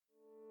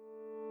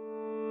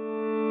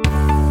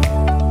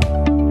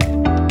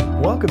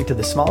Welcome to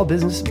the Small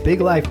Business Big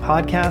Life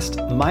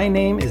podcast. My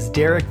name is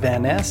Derek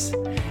Van Ness,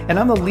 and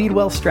I'm the lead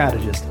wealth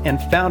strategist and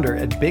founder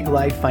at Big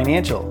Life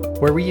Financial,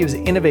 where we use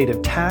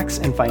innovative tax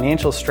and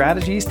financial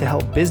strategies to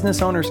help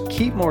business owners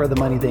keep more of the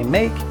money they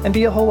make and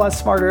be a whole lot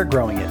smarter at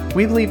growing it.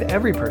 We believe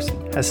every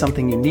person has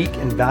something unique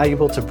and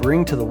valuable to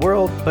bring to the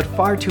world, but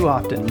far too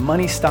often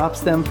money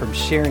stops them from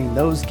sharing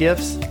those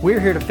gifts. We're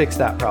here to fix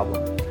that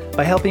problem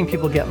by helping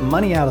people get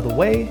money out of the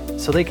way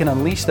so they can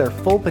unleash their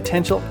full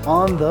potential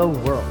on the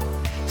world.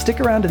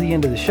 Stick around to the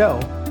end of the show,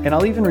 and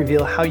I'll even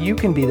reveal how you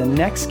can be the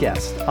next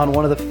guest on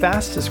one of the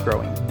fastest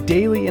growing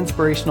daily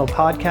inspirational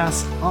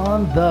podcasts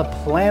on the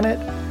planet.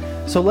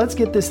 So let's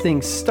get this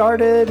thing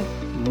started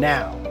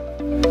now.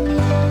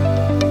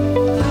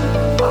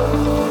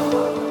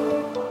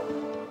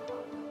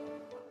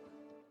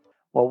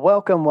 Well,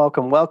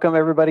 welcome,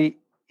 everybody.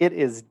 It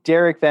is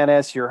Derek Van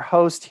Ness, your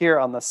host here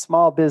on the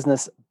Small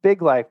Business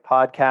Big Life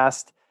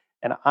podcast.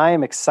 And I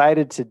am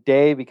excited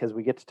today because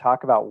we get to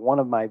talk about one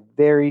of my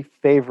very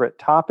favorite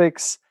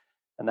topics,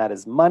 and that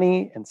is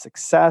money and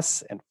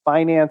success and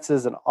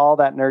finances and all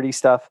that nerdy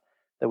stuff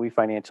that we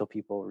financial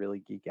people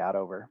really geek out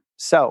over.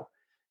 So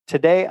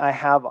today I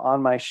have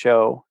on my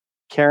show,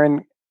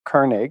 Karen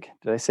Koenig.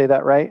 Did I say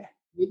that right?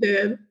 You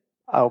did.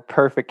 Oh,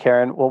 perfect,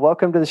 Karen. Well,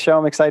 welcome to the show.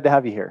 I'm excited to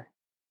have you here.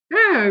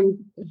 Yeah,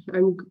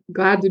 I'm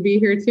glad to be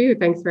here too.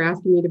 Thanks for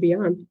asking me to be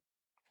on.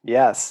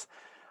 Yes.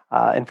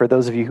 And for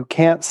those of you who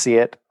can't see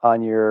it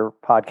on your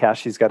podcast,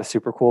 she's got a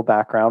super cool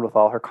background with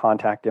all her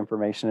contact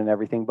information and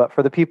everything. But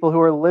for the people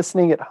who are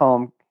listening at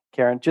home,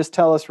 Karen, just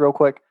tell us real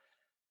quick,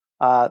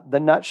 the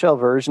nutshell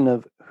version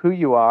of who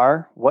you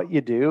are, what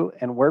you do,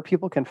 and where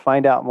people can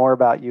find out more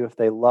about you if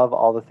they love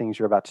all the things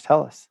you're about to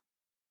tell us.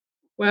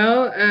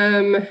 Well,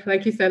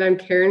 like you said, I'm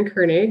Karen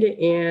Koenig,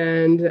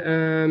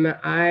 and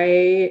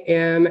I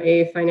am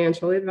a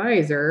financial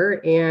advisor,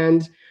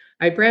 and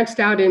I branched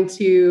out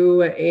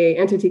into an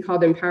entity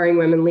called Empowering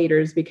Women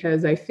Leaders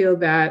because I feel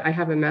that I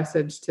have a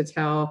message to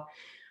tell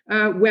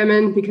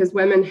women, because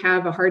women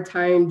have a hard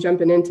time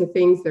jumping into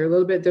things. They're a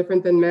little bit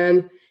different than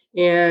men,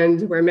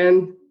 and where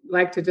men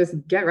like to just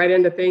get right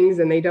into things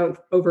and they don't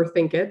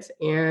overthink it.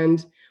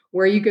 And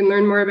where you can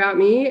learn more about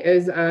me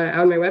is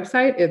on my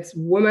website. It's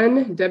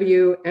woman,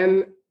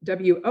 WOMAN,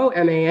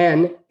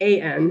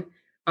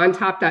 on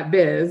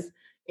top.biz.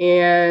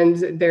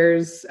 And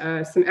there's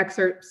some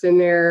excerpts in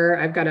there.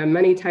 I've got a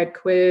money type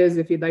quiz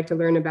if you'd like to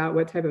learn about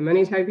what type of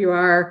money type you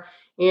are.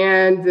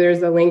 And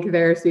there's a link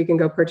there so you can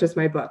go purchase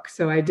my book.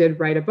 So I did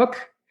write a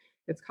book.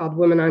 It's called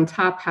Woman on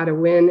Top, How to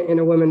Win in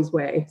a Woman's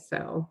Way.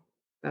 So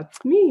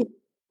that's me.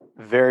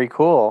 Very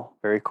cool.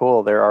 Very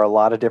cool. There are a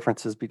lot of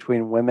differences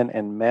between women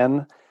and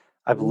men.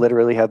 I've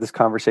literally had this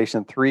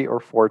conversation 3 or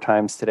 4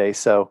 times today.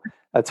 So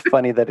that's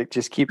funny that it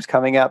just keeps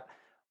coming up.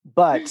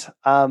 But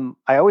I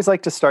always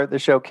like to start the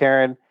show,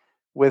 Karen,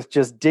 with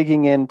just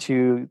digging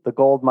into the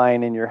gold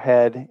mine in your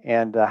head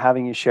and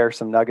having you share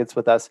some nuggets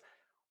with us.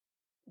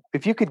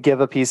 If you could give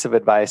a piece of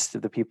advice to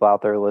the people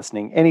out there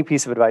listening, any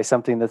piece of advice,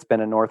 something that's been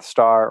a North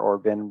Star or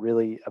been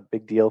really a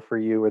big deal for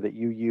you or that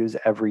you use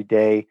every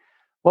day,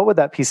 what would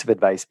that piece of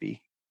advice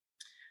be?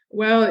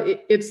 Well,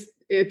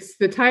 it's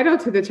the title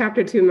to the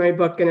chapter 2 in my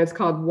book, and it's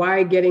called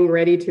Why Getting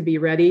Ready to Be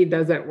Ready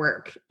Doesn't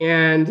Work.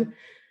 And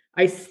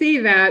I see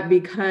that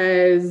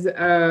because,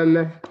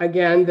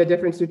 again, the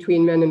difference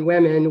between men and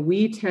women,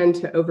 we tend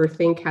to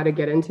overthink how to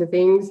get into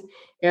things.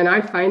 And I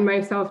find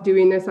myself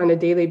doing this on a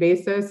daily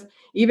basis,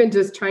 even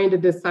just trying to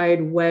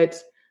decide what,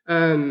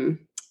 for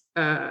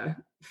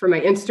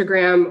my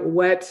Instagram,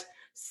 what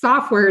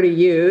software to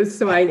use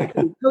so I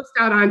can post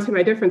out onto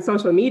my different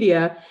social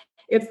media.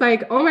 It's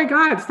like, oh my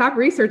God, stop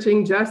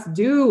researching, just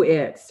do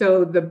it.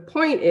 So the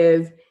point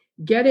is,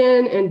 get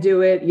in and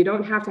do it. You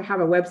don't have to have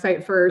a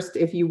website first.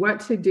 If you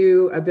want to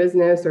do a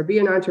business or be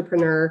an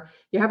entrepreneur,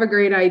 you have a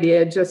great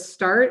idea, just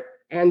start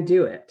and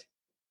do it.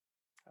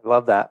 I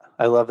love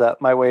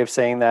that. My way of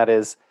saying that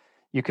is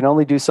you can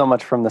only do so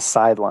much from the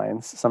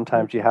sidelines.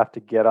 Sometimes you have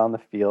to get on the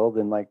field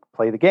and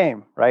play the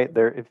game, right?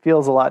 It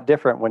feels a lot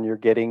different when you're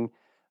getting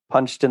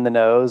punched in the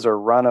nose or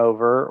run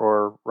over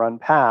or run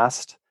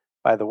past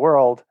by the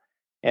world.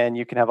 And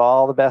you can have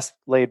all the best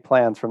laid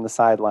plans from the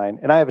sideline.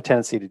 And I have a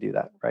tendency to do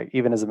that, right?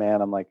 Even as a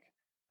man, I'm an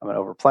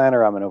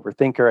overplanner, I'm an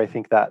overthinker. I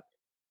think that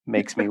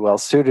makes me well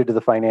suited to the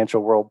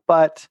financial world,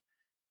 but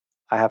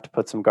I have to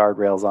put some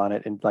guardrails on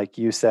it. And like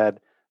you said,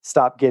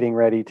 stop getting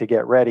ready to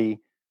get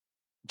ready.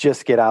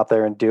 Just get out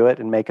there and do it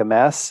and make a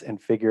mess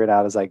and figure it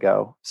out as I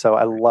go. So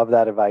I love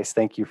that advice.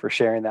 Thank you for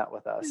sharing that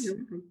with us.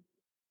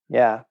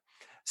 Yeah.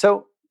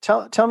 So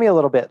tell me a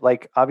little bit,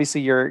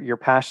 obviously you're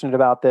passionate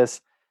about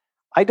this.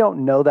 I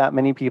don't know that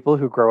many people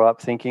who grow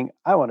up thinking,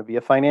 I want to be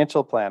a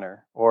financial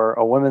planner or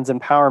a women's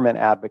empowerment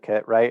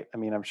advocate, right? I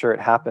mean, I'm sure it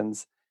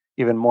happens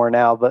even more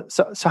now, but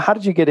so how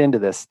did you get into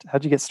this?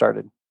 How'd you get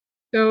started?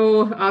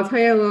 So I'll tell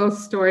you a little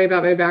story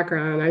about my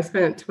background. I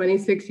spent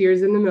 26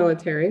 years in the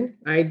military.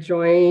 I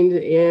joined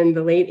in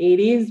the late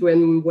 80s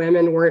when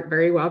women weren't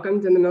very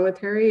welcomed in the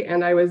military,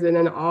 and I was in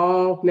an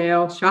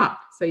all-male shop.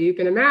 So you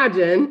can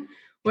imagine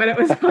what it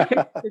was like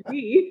to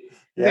be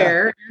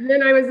there. And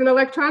then I was an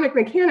electronic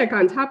mechanic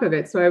on top of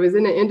it. So I was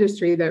in an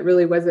industry that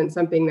really wasn't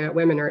something that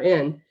women are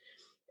in.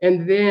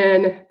 And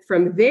then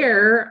from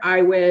there,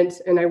 I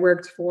went and I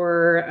worked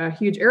for a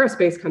huge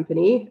aerospace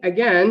company,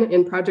 again,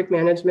 in project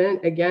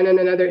management, again, in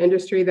another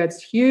industry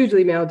that's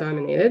hugely male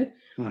dominated.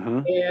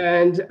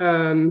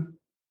 And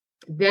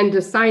then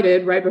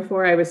decided right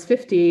before I was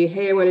 50,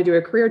 hey, I want to do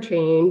a career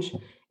change.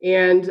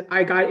 And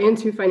I got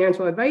into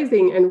financial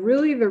advising. And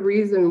really the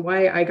reason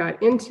why I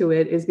got into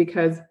it is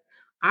because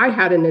I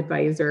had an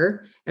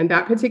advisor, and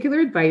that particular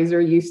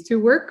advisor used to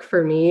work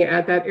for me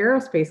at that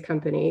aerospace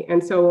company.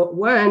 And so,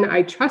 one,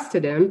 I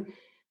trusted him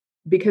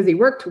because he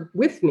worked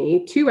with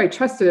me. Two, I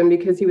trusted him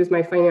because he was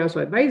my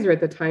financial advisor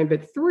at the time.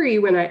 But three,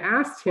 when I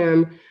asked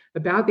him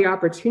about the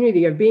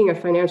opportunity of being a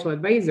financial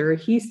advisor,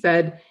 he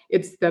said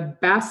it's the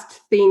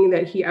best thing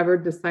that he ever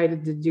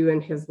decided to do in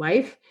his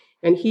life.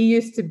 And he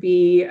used to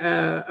be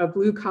a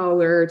blue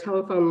collar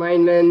telephone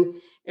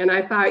lineman. And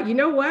I thought, you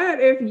know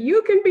what? If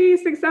you can be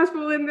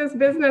successful in this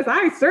business,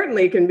 I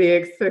certainly can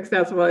be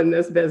successful in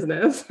this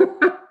business.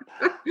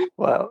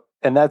 Well,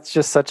 and that's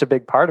just such a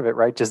big part of it,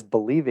 right? Just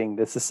believing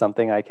this is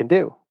something I can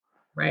do.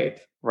 Right.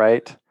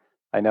 Right.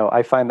 I know.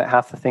 I find that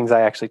half the things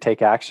I actually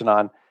take action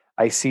on,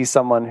 I see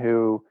someone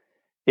who,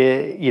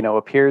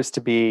 appears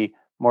to be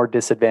more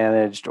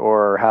disadvantaged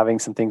or having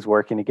some things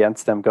working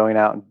against them, going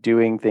out and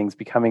doing things,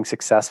 becoming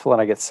successful.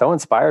 And I get so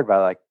inspired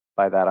by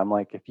that. I'm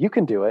like, if you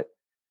can do it,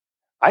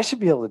 I should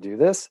be able to do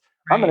this.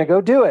 Right. I'm going to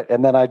go do it.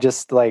 And then I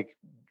just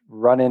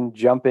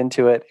jump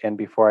into it. And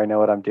before I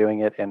know it, I'm doing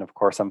it. And of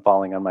course I'm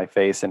falling on my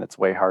face and it's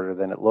way harder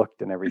than it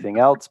looked and everything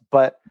else,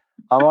 but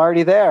I'm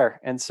already there.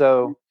 And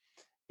so,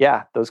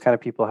 yeah, those kind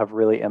of people have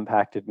really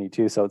impacted me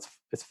too. So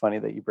it's funny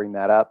that you bring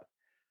that up.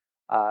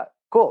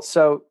 Cool.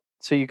 So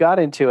you got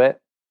into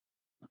it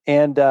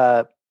and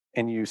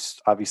you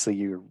obviously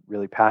you're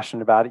really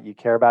passionate about it. You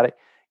care about it.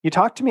 You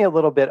talked to me a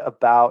little bit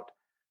about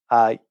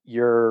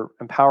your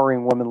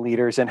empowering women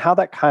leaders and how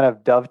that kind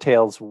of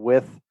dovetails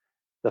with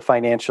the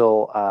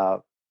financial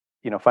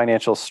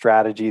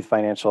strategy,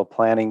 financial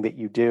planning that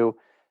you do.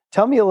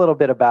 Tell me a little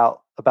bit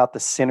about the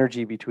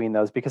synergy between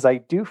those, because I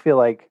do feel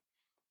like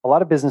a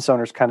lot of business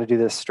owners kind of do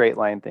this straight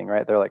line thing,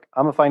 right? They're like,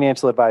 I'm a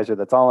financial advisor.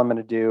 That's all I'm going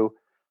to do.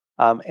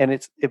 And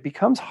it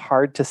becomes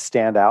hard to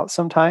stand out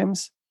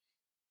sometimes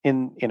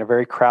in a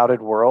very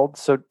crowded world.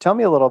 So tell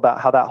me a little about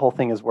how that whole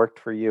thing has worked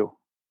for you.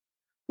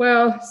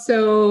 Well,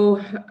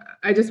 so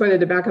I just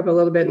wanted to back up a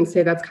little bit and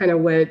say that's kind of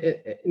what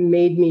it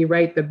made me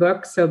write the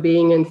book. So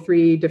being in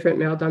 3 different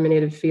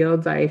male-dominated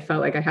fields, I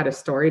felt like I had a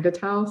story to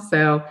tell.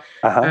 So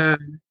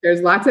there's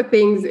lots of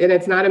things, and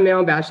it's not a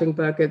male-bashing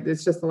book.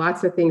 It's just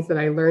lots of things that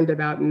I learned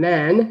about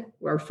men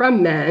or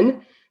from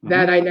men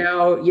that I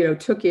now,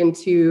 took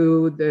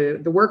into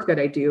the work that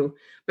I do.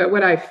 But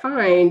what I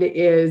find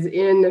is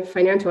in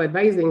financial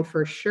advising,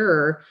 for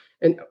sure,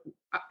 and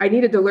I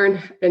needed to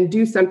learn and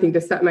do something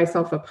to set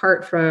myself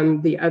apart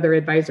from the other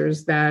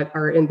advisors that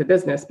are in the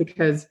business,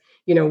 because,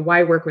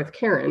 why work with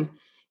Karen?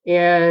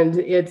 And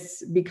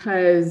it's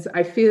because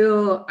I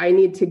feel I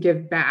need to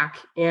give back.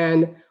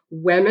 And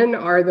women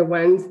are the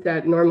ones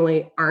that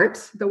normally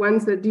aren't the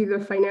ones that do the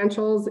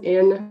financials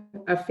in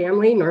a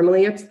family.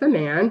 Normally it's the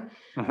man,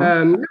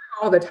 not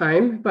all the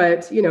time,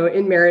 but,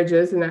 in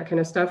marriages and that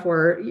kind of stuff,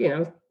 or,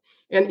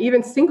 and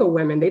even single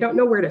women, they don't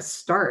know where to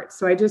start.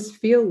 So I just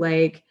feel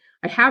like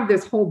I have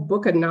this whole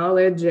book of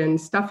knowledge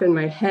and stuff in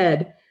my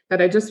head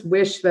that I just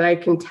wish that I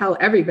can tell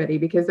everybody,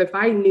 because if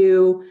I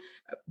knew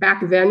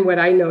back then what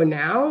I know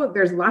now,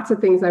 there's lots of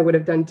things I would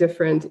have done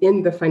different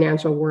in the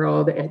financial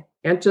world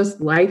and just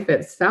life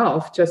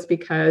itself, just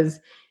because,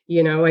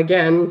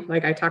 again,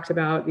 like I talked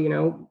about,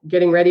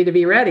 getting ready to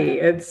be ready.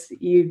 It's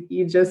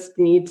you just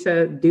need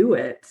to do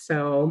it.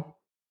 So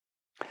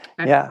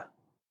yeah.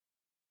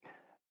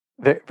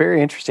 Very,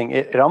 very interesting.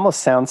 It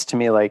almost sounds to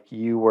me like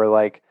you were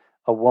like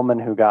a woman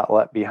who got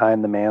let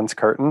behind the man's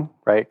curtain,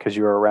 right? Because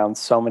you were around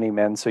so many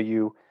men. So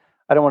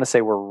I don't want to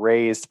say were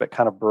raised, but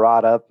kind of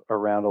brought up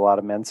around a lot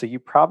of men. So you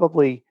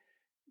probably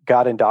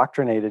got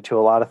indoctrinated to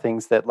a lot of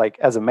things that, like,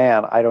 as a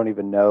man, I don't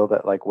even know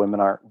that like women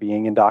aren't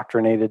being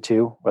indoctrinated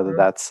to, whether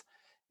that's,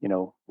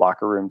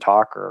 locker room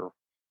talk or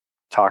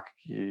talk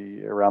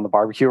around the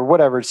barbecue or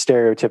whatever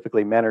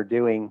stereotypically men are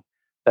doing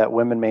that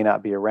women may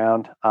not be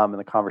around, and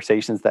the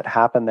conversations that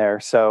happen there.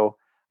 So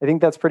I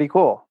think that's pretty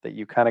cool that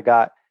you kind of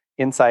got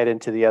insight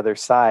into the other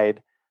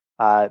side.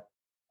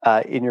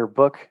 In your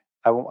book,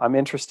 I'm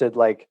interested,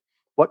 like,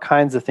 what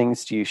kinds of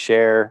things do you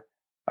share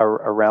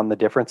around the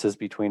differences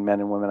between men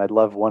and women? I'd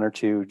love 1 or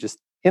 2 just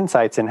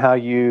insights in how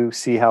you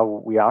see how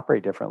we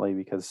operate differently,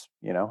 because,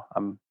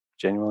 I'm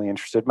genuinely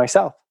interested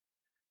myself.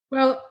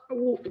 Well,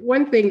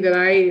 one thing that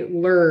I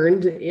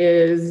learned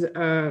is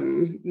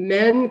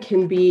men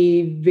can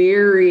be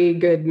very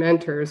good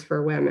mentors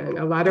for women.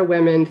 A lot of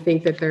women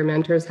think that their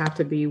mentors have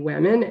to be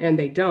women, and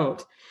they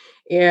don't.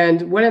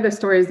 And one of the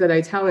stories that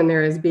I tell in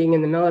there is being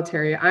in the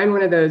military. I'm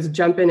one of those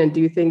jump in and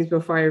do things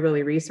before I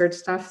really research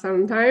stuff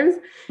sometimes.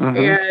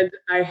 And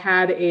I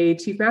had a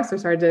chief master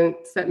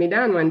sergeant set me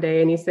down one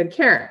day and he said,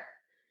 Karen,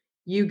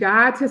 you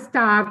got to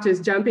stop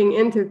just jumping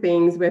into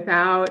things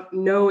without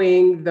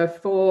knowing the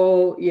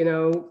full,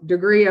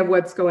 degree of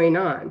what's going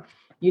on.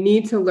 You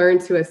need to learn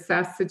to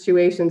assess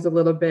situations a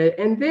little bit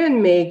and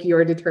then make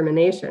your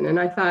determination. And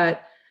I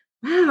thought,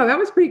 wow, that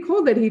was pretty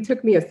cool that he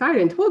took me aside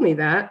and told me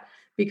that,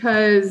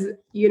 because,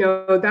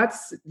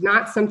 that's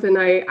not something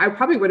I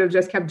probably would have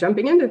just kept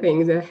jumping into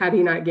things had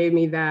he not gave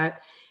me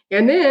that.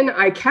 And then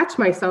I catch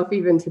myself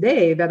even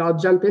today that I'll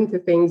jump into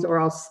things or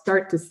I'll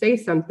start to say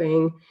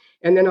something.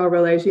 And then I'll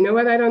realize, you know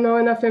what, I don't know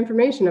enough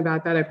information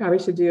about that. I probably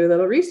should do a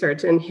little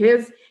research. And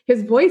his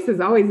voice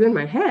is always in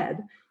my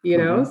head,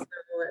 so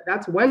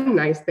that's one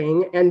nice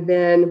thing. And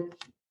then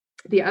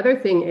the other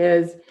thing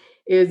is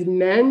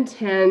men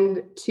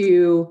tend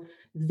to,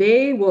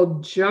 they will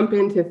jump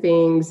into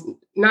things,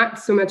 not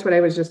so much what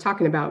I was just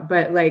talking about,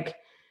 but like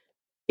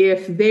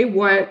if they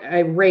want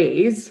a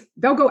raise,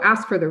 they'll go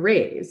ask for the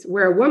raise,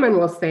 where a woman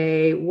will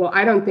say, well,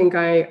 I don't think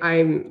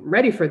I'm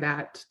ready for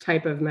that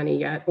type of money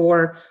yet,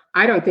 or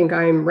I don't think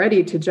I'm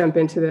ready to jump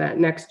into that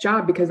next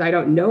job because I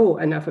don't know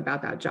enough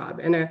about that job.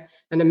 And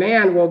a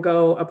man will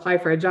go apply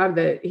for a job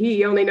that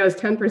he only knows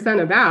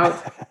 10%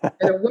 about.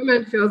 And a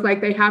woman feels like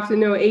they have to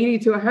know 80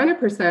 to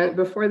 100%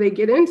 before they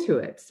get into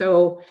it.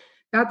 So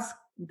that's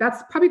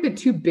probably the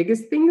two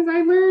biggest things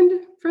I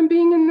learned from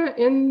being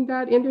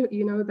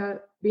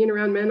that being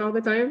around men all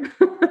the time.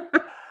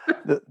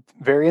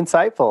 Very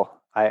insightful.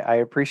 I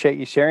appreciate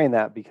you sharing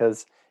that,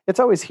 because it's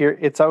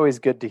always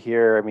good to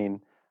hear. I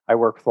mean, I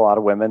work with a lot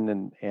of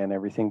women and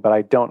everything, but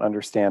I don't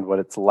understand what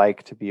it's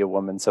like to be a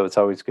woman. So it's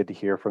always good to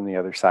hear from the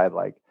other side,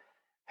 like,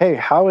 hey,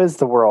 how is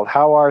the world?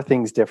 How are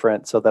things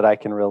different, so that I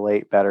can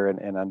relate better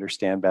and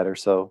understand better.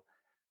 So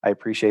I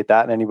appreciate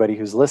that. And anybody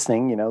who's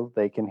listening,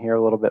 they can hear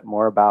a little bit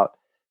more about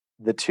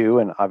the two.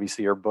 And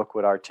obviously your book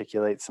would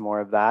articulate some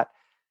more of that.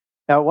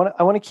 Now,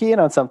 I want to key in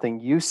on something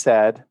you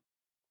said.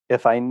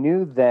 If I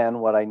knew then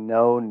what I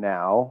know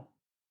now,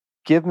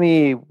 give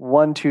me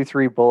 1, 2,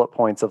 3 bullet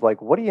points of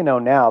like, what do you know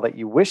now that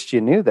you wished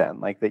you knew then,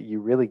 like that you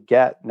really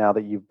get now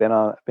that you've been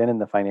in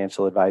the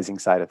financial advising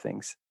side of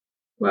things?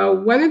 Well,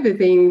 one of the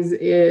things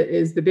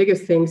is the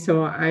biggest thing.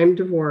 So I'm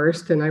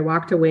divorced, and I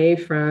walked away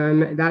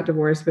from that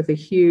divorce with a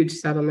huge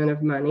settlement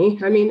of money.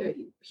 I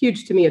mean,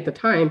 huge to me at the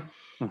time.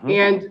 Mm-hmm.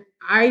 And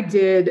I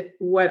did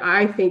what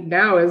I think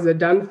now is a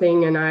dumb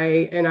thing, and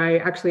I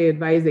actually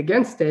advise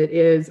against it,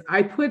 is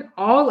I put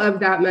all of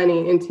that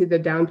money into the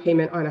down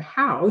payment on a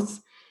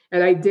house,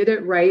 and I did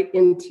it right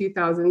in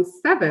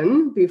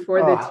 2007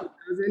 before the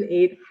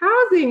 2008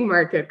 housing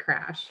market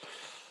crash.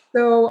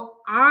 So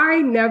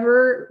I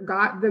never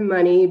got the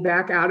money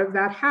back out of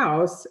that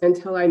house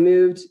until I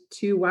moved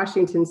to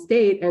Washington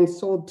State and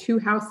sold 2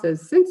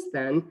 houses since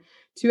then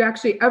to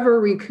actually ever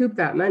recoup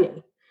that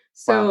money.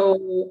 So,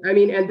 wow. I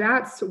mean, and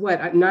that's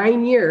what,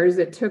 9 years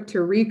it took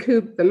to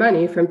recoup the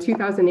money from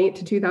 2008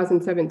 to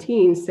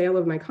 2017 sale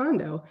of my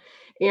condo.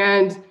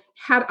 And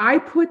had I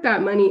put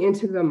that money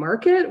into the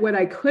market, what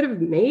I could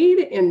have made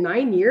in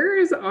 9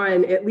 years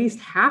on at least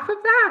half of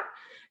that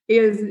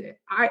is,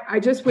 I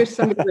just wish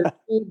somebody would have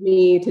told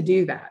me to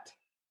do that.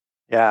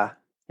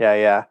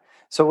 Yeah.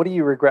 So what do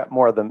you regret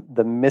more,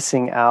 the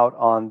missing out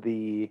on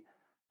the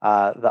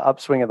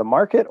upswing of the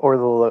market, or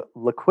the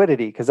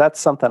liquidity? Because that's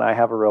something I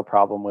have a real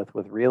problem with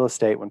real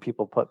estate. When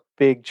people put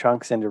big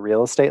chunks into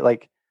real estate,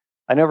 like,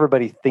 I know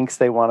everybody thinks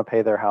they want to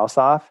pay their house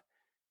off,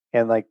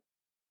 and like,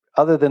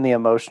 other than the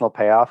emotional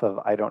payoff of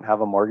I don't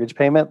have a mortgage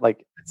payment,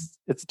 like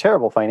it's a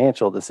terrible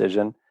financial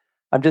decision.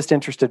 I'm just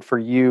interested for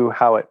you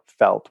how it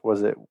felt.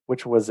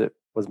 Which was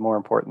more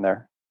important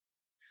there?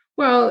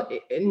 Well,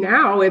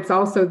 now it's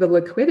also the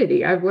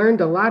liquidity. I've learned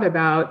a lot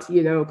about,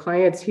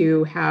 clients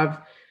who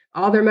have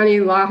all their money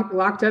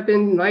locked up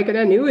in like an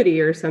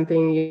annuity or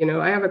something.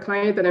 I have a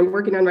client that I'm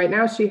working on right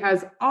now. She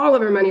has all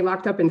of her money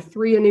locked up in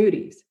 3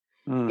 annuities.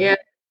 And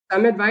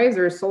some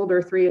advisors sold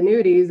her 3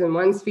 annuities, and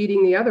one's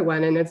feeding the other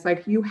one. And it's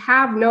like, you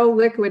have no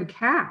liquid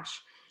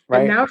cash. Right.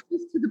 And now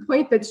she's to the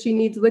point that she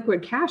needs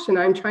liquid cash. And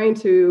I'm trying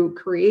to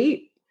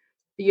create,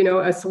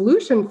 a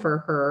solution for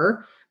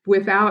her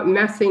without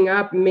messing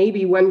up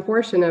maybe one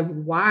portion of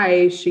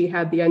why she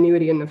had the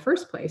annuity in the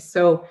first place.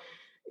 So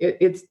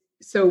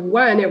so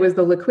one, it was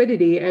the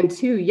liquidity, and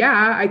 2,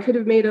 I could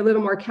have made a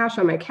little more cash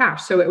on my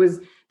cash. So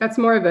that's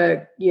more of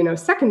a,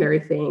 secondary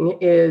thing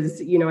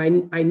is,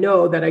 I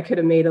know that I could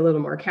have made a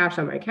little more cash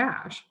on my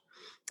cash.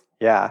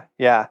 Yeah.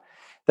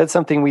 That's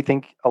something we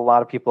think a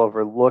lot of people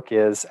overlook,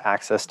 is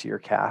access to your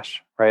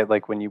cash, right?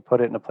 Like when you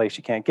put it in a place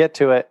you can't get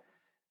to it,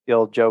 the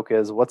old joke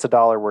is, what's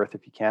 $1 worth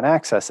if you can't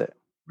access it?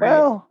 Right.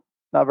 Well,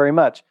 not very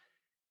much.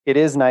 It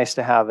is nice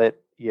to have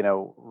it,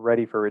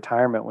 ready for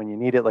retirement when you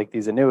need it, like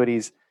these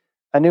annuities.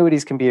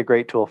 Annuities can be a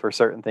great tool for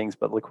certain things,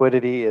 but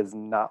liquidity is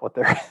not what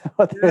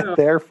they're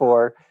there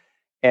for.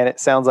 And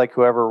it sounds like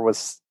whoever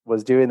was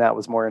doing that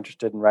was more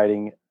interested in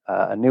writing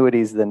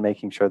annuities than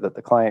making sure that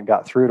the client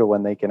got through to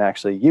when they can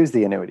actually use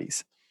the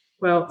annuities.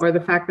 Well, or the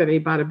fact that he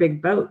bought a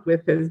big boat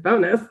with his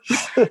bonus.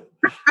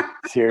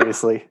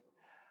 Seriously.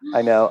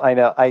 I know.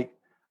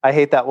 I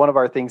hate that. One of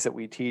our things that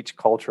we teach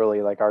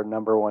culturally, like our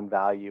number one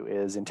value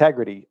is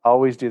integrity.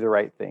 Always do the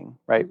right thing,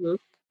 right? Mhm.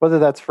 Whether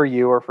that's for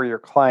you or for your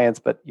clients,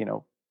 but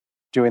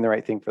doing the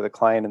right thing for the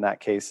client in that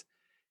case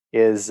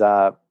is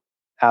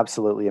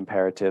absolutely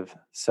imperative.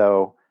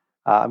 So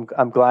I'm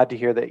glad to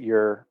hear that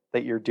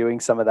you're doing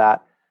some of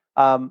that.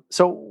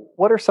 So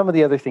what are some of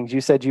the other things?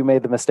 You said you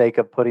made the mistake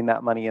of putting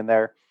that money in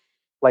there.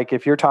 Like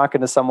if you're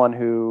talking to someone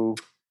who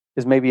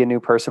is maybe a new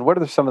person, what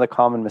are some of the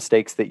common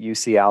mistakes that you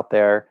see out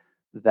there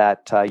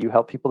that you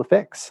help people to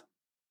fix?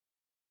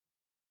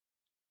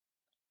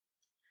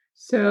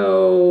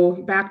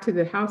 So back to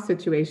the house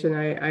situation,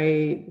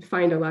 I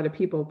find a lot of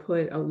people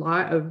put a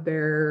lot of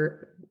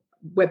their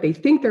what they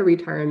think their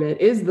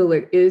retirement is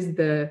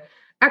the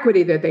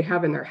equity that they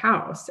have in their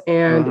house,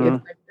 and it's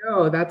Hmm. like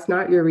no, that's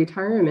not your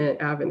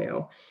retirement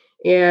avenue.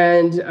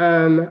 And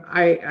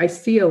I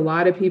see a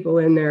lot of people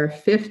in their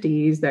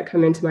 50s that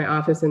come into my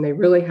office and they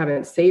really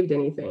haven't saved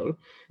anything.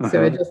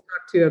 So I Hmm. just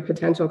talked to a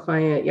potential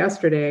client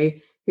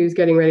yesterday who's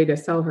getting ready to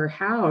sell her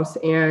house,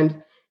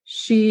 and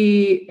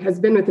she has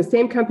been with the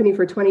same company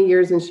for 20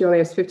 years and she only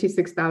has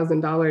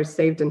 $56,000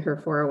 saved in her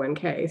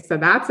 401k. So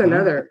that's Hmm.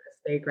 another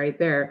mistake right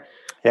there.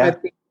 Yeah.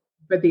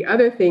 But the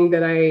other thing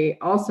that I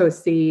also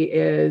see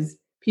is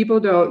people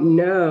don't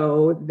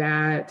know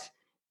that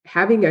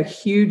having a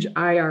huge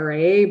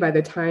IRA by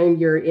the time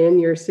you're in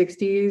your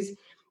 60s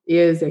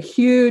is a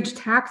huge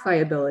tax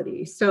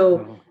liability. So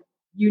Mhm.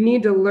 you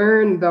need to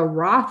learn the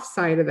Roth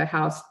side of the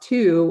house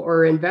too,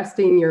 or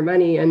investing your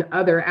money in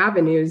other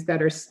avenues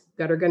that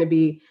are going to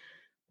be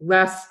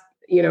less,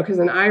 because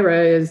an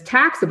IRA is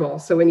taxable.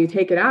 So when you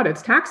take it out,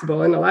 it's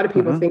taxable. And a lot of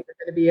people Mhm. think they're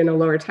going to be in a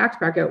lower tax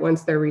bracket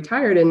once they're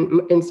retired.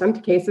 And in some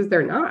cases,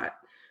 they're not.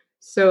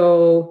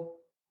 So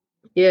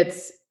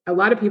it's a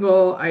lot of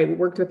people. I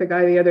worked with a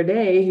guy the other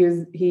day.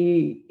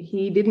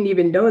 He didn't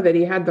even know that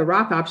he had the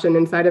Roth option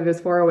inside of his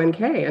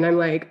 401k. And I'm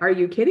like, are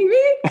you kidding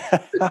me?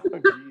 Oh,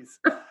 geez.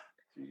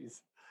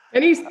 Jeez.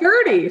 And he's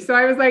 30. So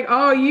I was like,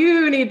 oh,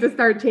 you need to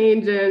start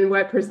changing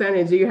what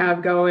percentage you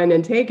have going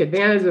and take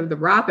advantage of the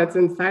Roth that's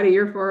inside of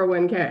your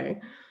 401k.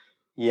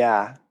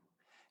 Yeah.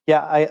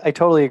 Yeah, I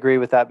totally agree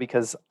with that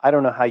because I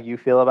don't know how you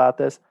feel about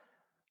this.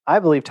 I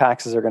believe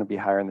taxes are going to be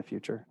higher in the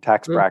future.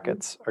 Tax Mhm.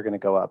 brackets are going to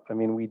go up. I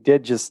mean, we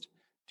did just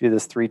do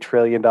this $3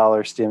 trillion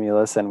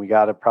stimulus and we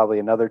got probably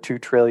another 2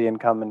 trillion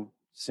coming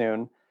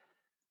soon.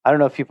 I don't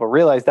know if people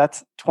realize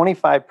that's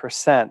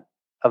 25%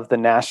 of the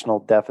national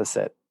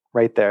deficit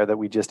right there that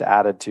we just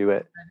added to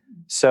it.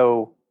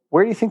 So,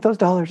 where do you think those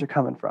dollars are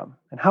coming from?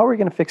 And how are we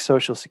going to fix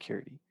Social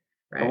Security?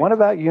 And what Right.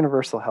 about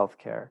universal health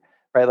care?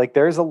 Right? Like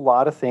there's a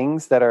lot of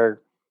things that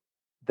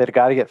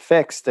got to get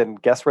fixed.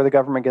 And guess where the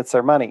government gets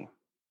their money?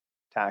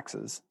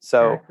 Taxes.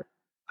 So Exactly.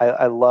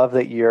 I love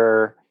that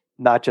you're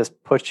not just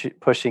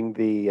pushing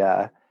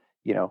the,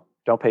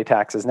 don't pay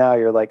taxes now.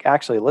 You're like,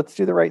 actually, let's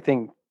do the right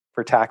thing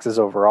for taxes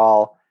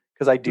overall.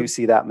 Because I do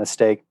see that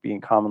mistake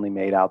being commonly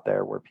made out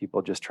there where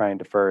people just try and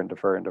defer and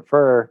defer and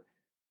defer.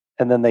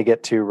 And then they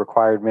get to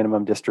required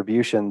minimum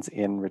distributions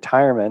in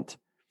retirement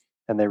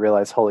and they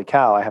realize, holy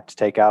cow, I have to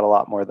take out a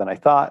lot more than I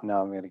thought.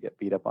 Now I'm going to get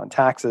beat up on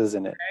taxes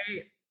and Right.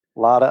 a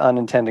lot of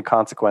unintended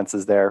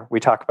consequences there. We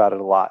talk about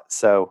it a lot.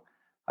 So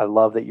I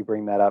love that you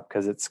bring that up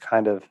because it's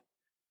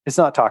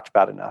not talked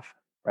about enough,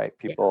 right?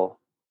 Yeah. People,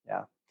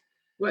 yeah.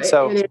 Well,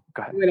 So and it,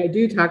 go ahead. when I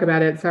do talk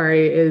about it,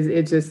 sorry, is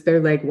it just they're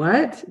like,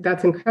 "What?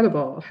 That's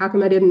incredible! How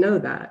come I didn't know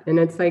that?" And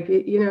it's like,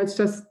 it's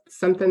just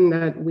something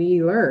that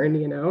we learn.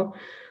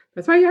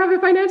 That's why you have a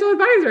financial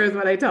advisor, is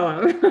what I tell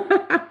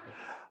them.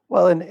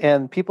 Well,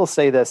 and people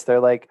say this, they're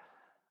like,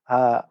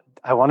 uh,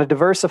 I want to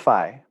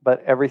diversify,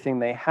 but everything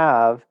they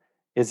have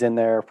is in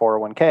their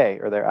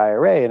 401k or their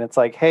IRA. And it's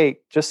like, hey,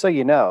 just so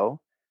you know,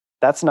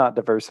 that's not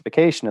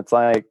diversification. It's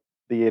like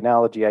the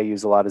analogy I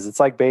use a lot is it's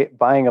like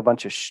buying a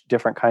bunch of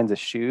different kinds of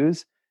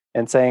shoes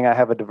and saying I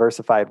have a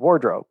diversified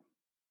wardrobe.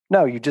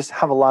 No, you just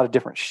have a lot of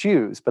different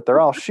shoes, but they're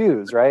all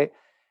shoes, right?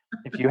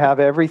 If you have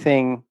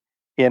everything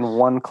in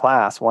one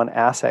class, one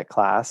asset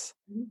class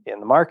in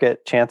the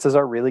market, chances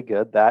are really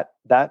good that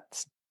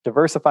that's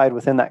diversified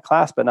within that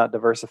class, but not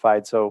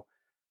diversified. So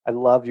I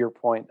love your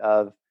point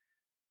of,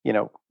 you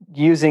know,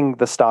 using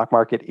the stock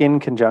market in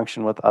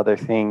conjunction with other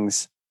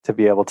things to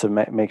be able to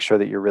make sure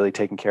that you're really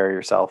taking care of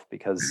yourself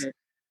because,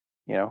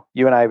 Right.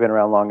 you and I have been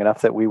around long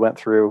enough that we went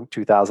through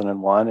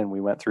 2001 and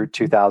we went through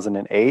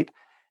 2008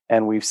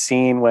 and we've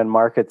seen when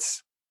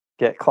markets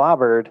get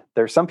clobbered,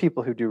 there's some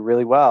people who do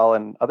really well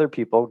and other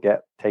people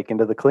get taken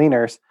to the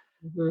cleaners.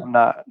 I'm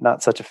Mhm.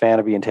 not such a fan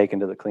of being taken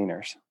to the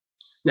cleaners.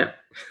 No.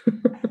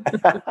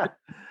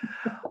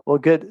 Well,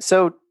 good.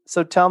 So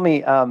tell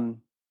me a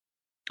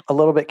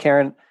little bit,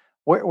 Karen,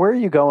 where are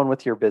you going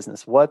with your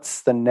business?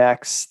 What's the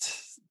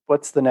next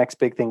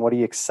big thing? What are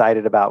you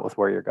excited about with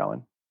where you're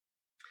going?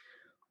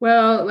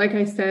 Well, like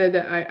I said,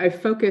 I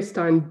focused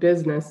on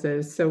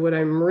businesses. So, what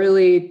I'm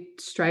really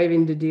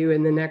striving to do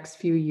in the next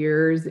few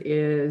years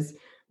is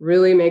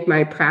really make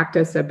my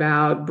practice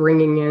about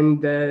bringing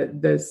in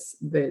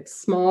the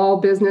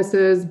small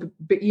businesses,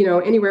 but,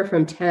 anywhere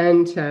from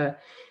 10 to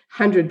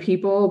 100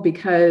 people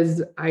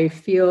because I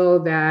feel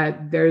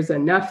that there's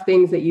enough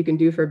things that you can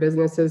do for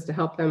businesses to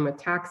help them with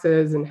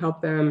taxes and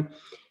help them,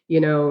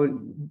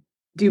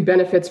 do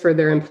benefits for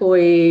their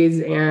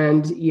employees.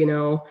 And,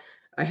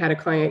 I had a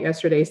client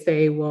yesterday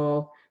say,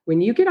 well,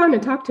 when you get on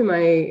and talk to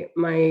my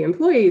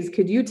employees,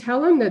 could you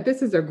tell them that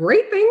this is a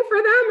great thing for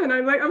them? And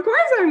I'm like, of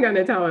course I'm going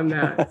to tell them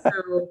that.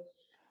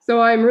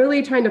 So I'm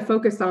really trying to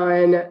focus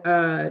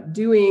on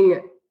doing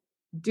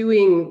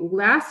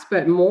less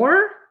but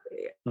more,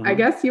 I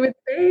guess you would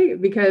say,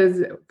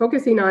 because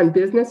focusing on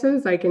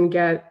businesses, I can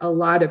get a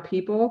lot of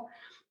people,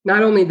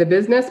 not only the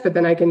business, but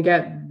then I can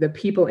get the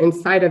people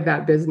inside of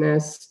that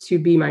business to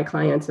be my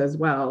clients as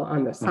well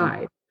on the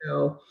side.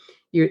 So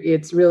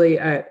it's really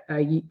a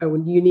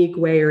unique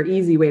way or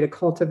easy way to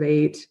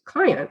cultivate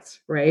clients,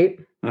 right?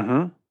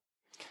 And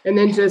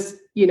then just,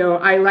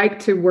 I like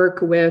to work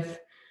with,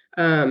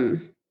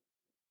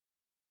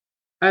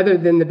 other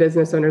than the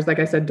business owners, like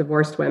I said,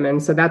 divorced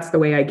women. So that's the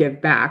way I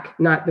give back.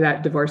 Not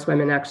that divorced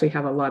women actually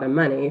have a lot of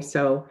money.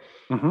 So,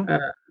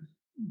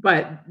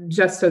 but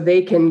just so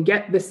they can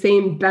get the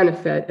same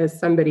benefit as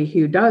somebody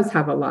who does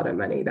have a lot of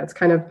money. That's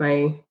kind of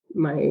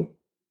my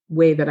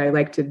way that I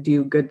like to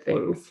do good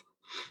things.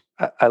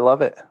 I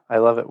love it. I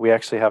love it. We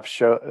actually have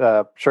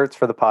shirts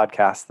for the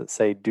podcast that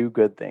say "Do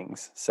good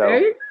things." So, there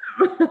you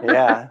go.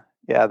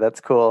 yeah, that's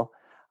cool.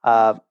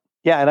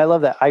 Yeah, and I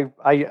love that.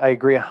 I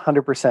agree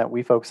 100%.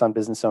 We focus on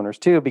business owners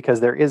too, because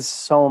there is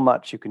so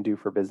much you can do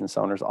for business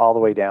owners, all the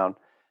way down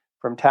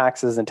from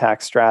taxes and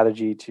tax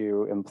strategy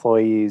to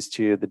employees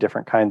to the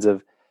different kinds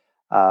of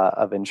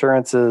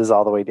insurances,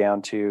 all the way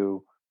down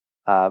to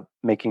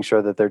making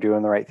sure that they're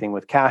doing the right thing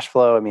with cash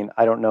flow. I mean,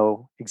 I don't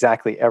know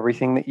exactly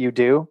everything that you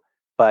do,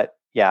 but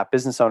yeah,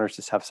 business owners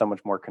just have so much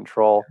more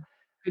control.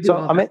 So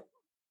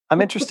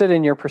I'm interested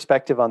in your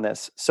perspective on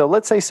this. So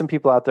let's say some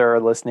people out there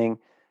are listening.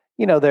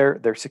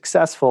 They're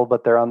successful,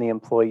 but they're on the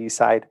employee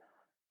side.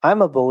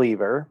 I'm a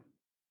believer,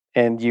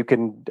 and you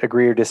can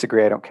agree or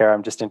disagree. I don't care.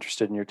 I'm just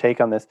interested in your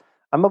take on this.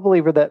 I'm a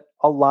believer that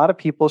a lot of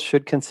people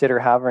should consider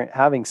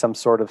having some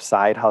sort of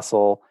side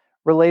hustle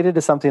related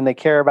to something they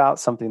care about,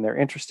 something they're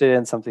interested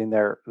in, something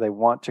they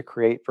want to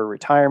create for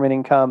retirement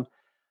income,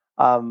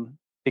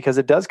 because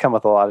it does come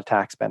with a lot of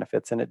tax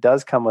benefits, and it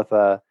does come with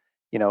a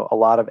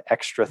lot of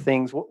extra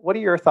things. What are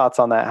your thoughts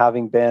on that,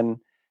 having been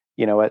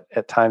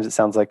at times it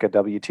sounds like a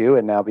W-2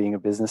 and now being a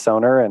business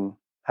owner? And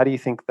how do you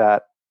think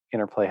that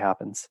interplay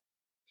happens?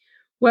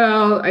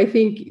 Well, I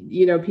think,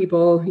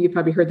 people, you've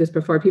probably heard this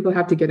before, people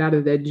have to get out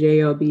of the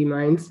JOB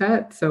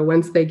mindset. So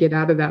once they get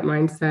out of that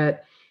mindset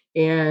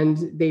and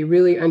they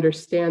really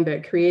understand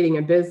that creating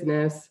a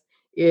business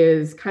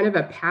is kind of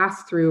a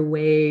pass-through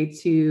way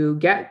to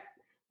get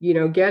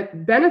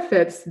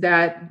benefits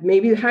that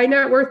maybe high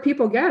net worth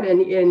people get,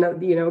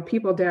 and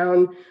people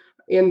down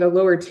in the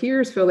lower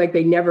tiers feel like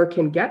they never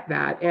can get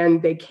that.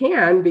 And they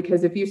can,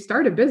 because if you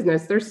start a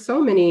business, there's so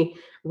many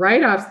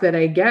write-offs that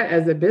I get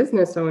as a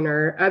business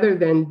owner, other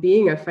than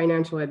being a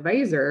financial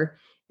advisor.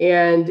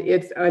 And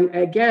it's,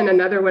 again,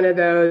 another one of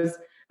those,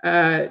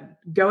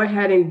 go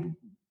ahead and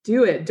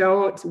do it.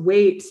 Don't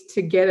wait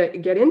to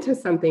get into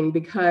something,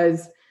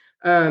 because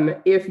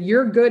if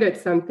you're good at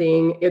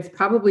something, it's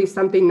probably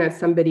something that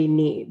somebody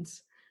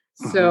needs.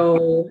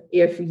 So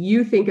if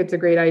you think it's a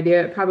great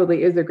idea, it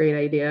probably is a great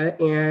idea.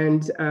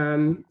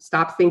 And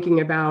stop thinking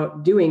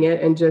about doing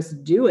it and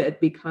just do it,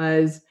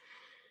 because,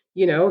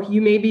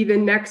 you may be the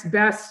next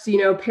best,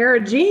 pair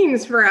of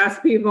jeans for us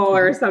people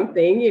or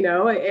something,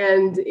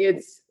 and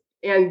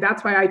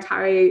that's why I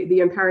tie the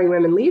Empowering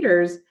Women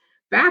Leaders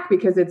back,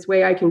 because it's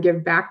way I can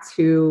give back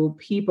to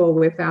people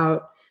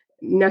without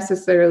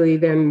necessarily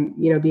them,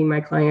 being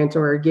my client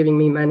or giving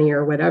me money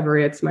or whatever.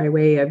 It's my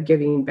way of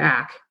giving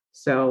back.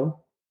 So.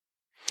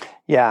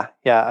 Yeah.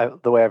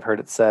 The way I've heard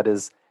it said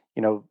is,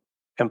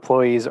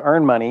 employees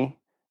earn money,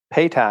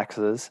 pay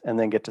taxes, and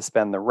then get to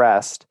spend the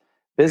rest.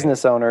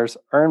 Business owners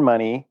earn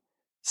money,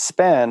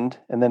 spend,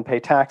 and then pay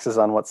taxes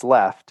on what's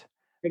left.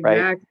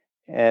 Exactly.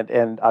 Right.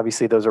 And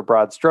obviously those are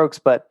broad strokes,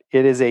 but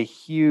it is a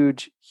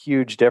huge,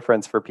 huge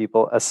difference for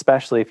people,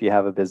 especially if you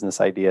have a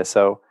business idea.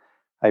 So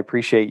I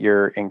appreciate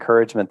your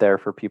encouragement there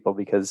for people,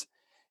 because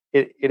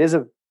it is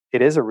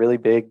a really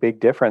big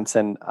difference.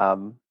 And I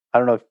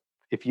don't know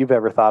if you've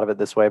ever thought of it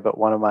this way, but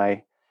one of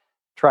my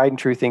tried and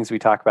true things we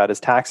talk about is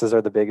taxes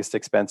are the biggest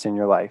expense in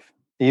your life.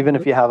 Even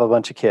if you have a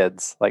bunch of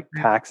kids, like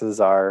taxes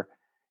are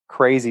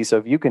crazy. So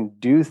if you can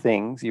do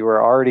things you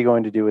are already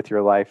going to do with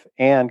your life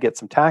and get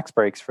some tax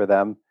breaks for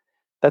them,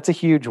 that's a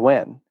huge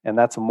win. And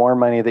that's more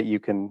money that you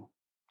can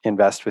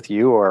invest with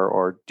you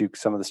or do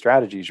some of the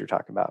strategies you're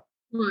talking about.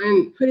 Well,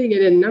 and putting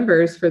it in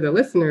numbers for the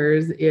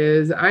listeners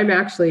is I'm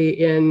actually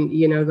in,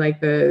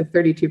 like the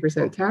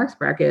 32% tax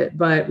bracket,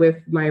 but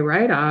with my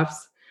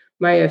write-offs,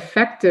 my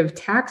effective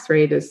tax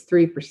rate is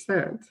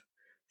 3%.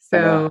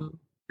 So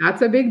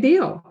that's a big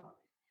deal.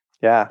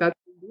 Yeah. That's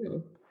a big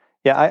deal.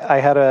 Yeah. I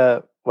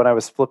had when I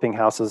was flipping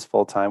houses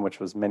full time, which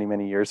was many,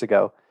 many years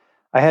ago,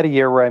 I had a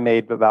year where I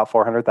made about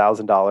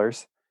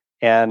 $400,000,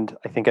 and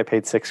I think I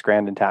paid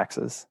 $6,000 in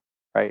taxes.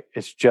 Right.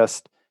 It's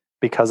just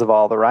because of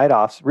all the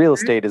write-offs. Real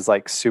estate is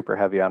like super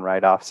heavy on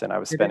write-offs, and I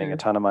was It spending a is.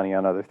 ton of money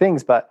on other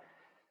things. But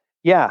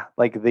yeah,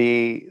 like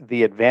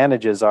the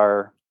advantages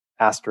are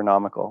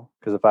astronomical,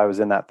 because if I was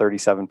in that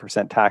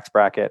 37% tax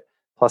bracket,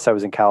 plus I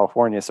was in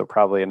California, so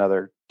probably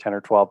another 10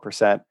 or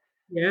 12%,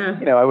 Yeah.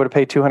 I would have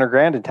paid 200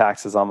 grand in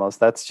taxes almost.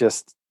 That's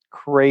just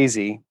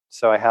crazy.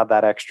 So I had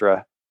that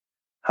extra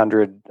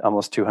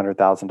almost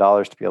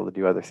 $200,000 to be able to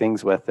do other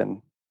things with.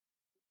 And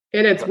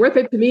it's worth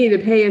it to me to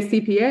pay a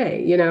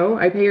CPA.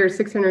 I pay her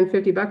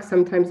 $650,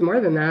 sometimes more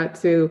than that,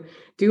 to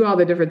do all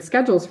the different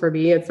schedules for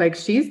me. It's like,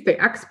 she's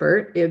the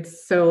expert.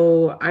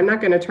 So I'm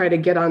not going to try to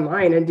get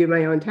online and do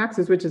my own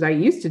taxes, which is I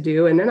used to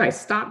do. And then I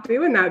stopped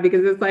doing that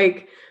because it's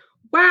like,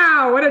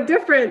 wow, what a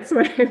difference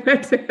when I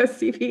went to a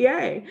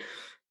CPA.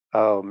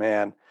 oh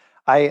man,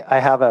 I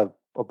have a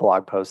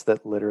blog post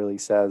that literally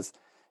says,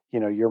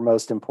 your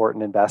most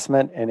important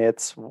investment. And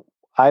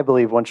I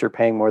believe once you're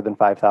paying more than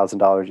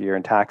 $5,000 a year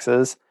in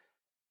taxes,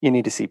 you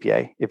need a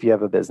CPA if you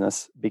have a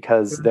business,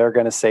 because they're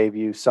going to save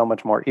you so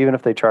much more. Even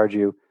if they charge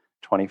you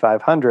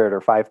 $2,500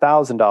 or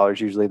 $5,000,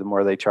 usually the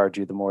more they charge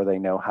you, the more they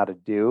know how to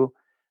do.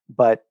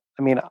 But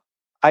I mean,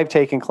 I've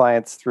taken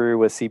clients through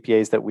with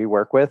CPAs that we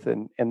work with,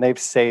 and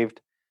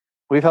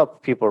we've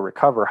helped people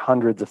recover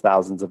hundreds of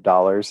thousands of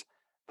dollars.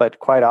 But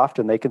quite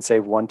often they can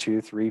save $1,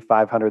 $2, $3,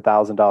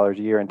 $500,000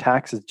 a year in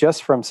taxes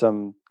just from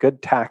some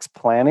good tax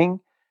planning.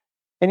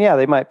 And yeah,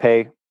 they might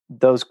pay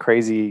those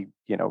crazy,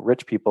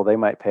 rich people. They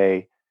might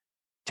pay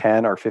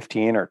 $10 or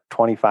 $15 or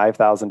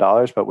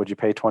 $25,000. But would you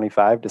pay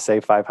 $25 to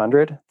save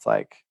 $500? It's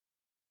like,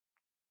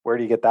 where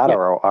do you get that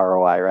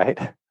ROI, right?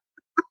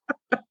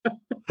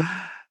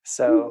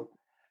 So,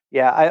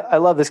 yeah, I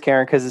love this,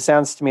 Karen, because it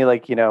sounds to me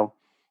like you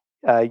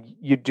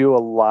do a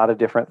lot of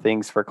different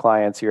things for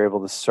clients. You're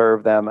able to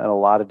serve them in a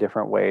lot of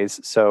different ways.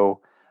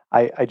 So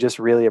I just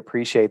really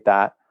appreciate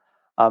that.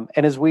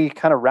 And as we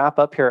kind of wrap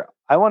up here,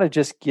 I want to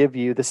just give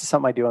you, this is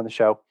something I do on the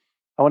show.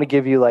 I want to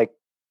give you like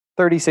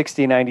 30,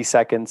 60, 90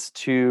 seconds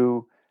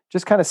to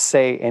just kind of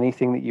say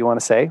anything that you want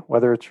to say,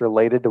 whether it's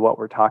related to what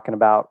we're talking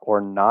about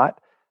or not.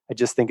 I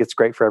just think it's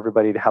great for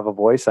everybody to have a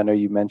voice. I know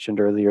you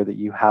mentioned earlier that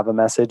you have a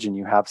message and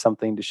you have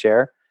something to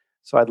share.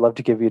 So I'd love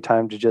to give you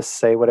time to just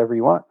say whatever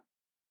you want.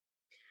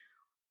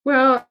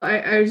 Well,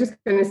 I was just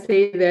going to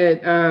say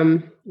that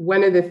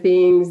one of the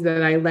things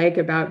that I like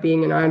about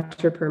being an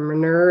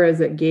entrepreneur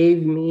is it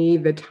gave me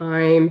the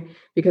time,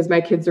 because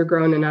my kids are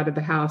grown and out of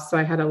the house. So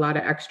I had a lot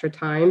of extra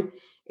time,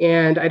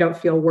 and I don't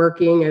feel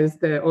working as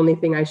the only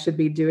thing I should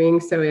be doing.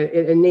 So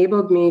it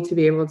enabled me to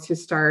be able to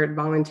start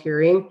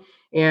volunteering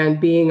and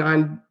being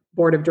on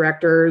board of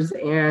directors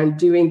and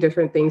doing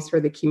different things for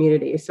the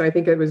community. So I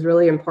think it was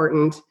really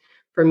important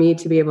for me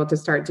to be able to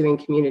start doing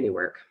community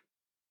work.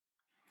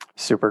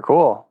 Super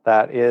cool.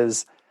 That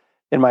is,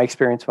 in my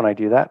experience, when I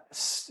do that,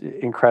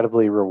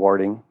 incredibly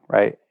rewarding,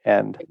 right?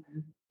 And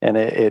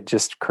it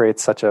just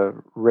creates such a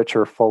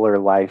richer, fuller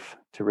life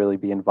to really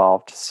be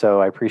involved.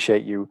 So I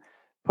appreciate you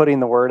putting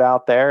the word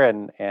out there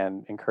and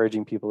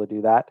encouraging people to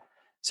do that.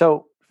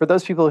 So for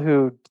those people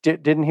who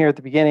didn't hear at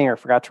the beginning or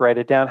forgot to write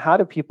it down, how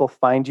do people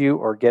find you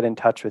or get in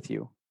touch with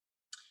you?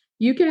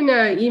 You can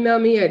email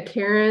me at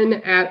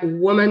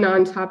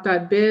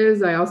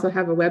Karen@womanontop.biz. I also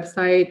have a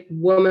website,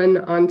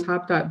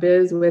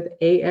 womanontop.biz with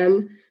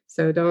AN.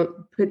 So don't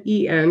put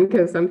EN,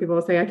 because some people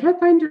will say, I can't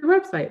find your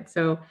website.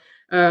 So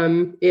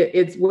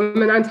it's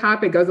Women on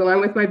Top. It goes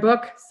along with my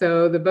book.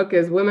 So the book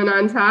is Women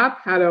on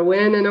Top, How to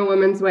Win in a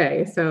Woman's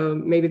Way. So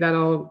maybe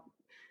that'll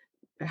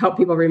help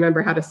people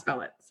remember how to spell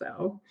it.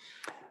 So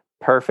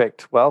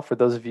perfect. Well, for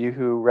those of you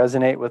who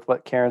resonate with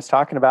what Karen's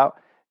talking about,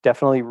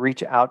 definitely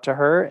reach out to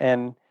her.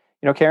 And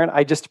Karen,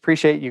 I just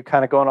appreciate you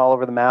kind of going all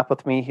over the map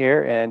with me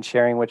here and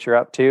sharing what you're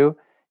up to.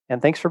 And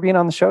thanks for being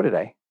on the show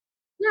today.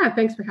 Yeah,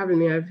 thanks for having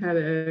me. I've had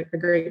a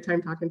great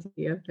time talking to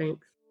you.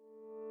 Thanks.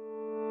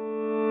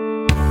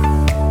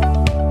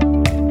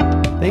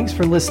 Thanks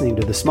for listening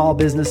to the Small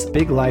Business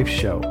Big Life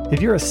Show. If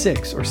you're a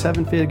 6 or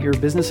 7-figure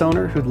business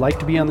owner who'd like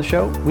to be on the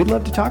show, we'd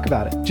love to talk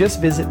about it.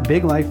 Just visit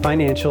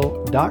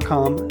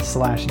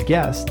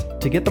biglifefinancial.com/guest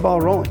to get the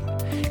ball rolling.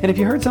 And if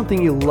you heard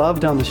something you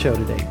loved on the show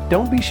today,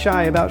 don't be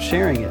shy about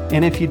sharing it.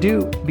 And if you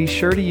do, be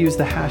sure to use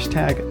the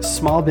hashtag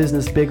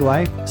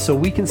 #SmallBusinessBigLife so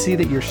we can see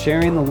that you're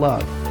sharing the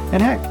love.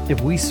 And heck,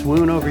 if we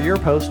swoon over your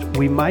post,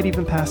 we might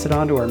even pass it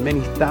on to our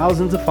many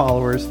thousands of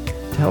followers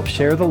to help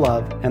share the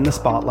love and the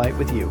spotlight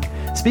with you.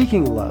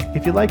 Speaking of love,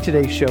 if you like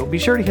today's show, be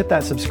sure to hit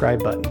that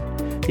subscribe button.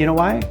 You know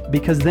why?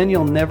 Because then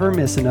you'll never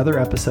miss another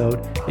episode,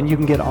 and you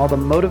can get all the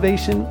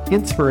motivation,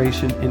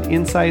 inspiration, and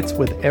insights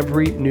with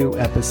every new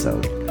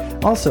episode.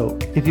 Also,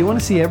 if you want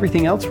to see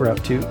everything else we're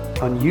up to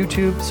on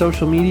YouTube,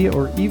 social media,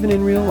 or even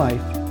in real life,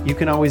 you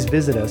can always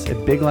visit us at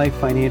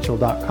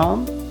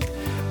biglifefinancial.com.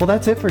 Well,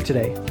 that's it for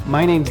today.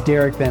 My name's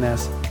Derek Van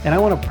Ness, and I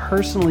want to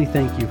personally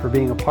thank you for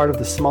being a part of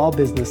the Small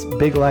Business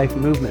Big Life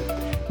movement.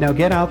 Now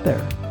get out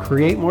there,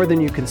 create more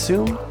than you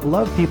consume,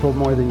 love people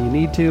more than you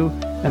need to,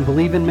 and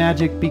believe in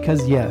magic,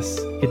 because yes,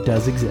 it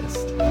does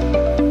exist.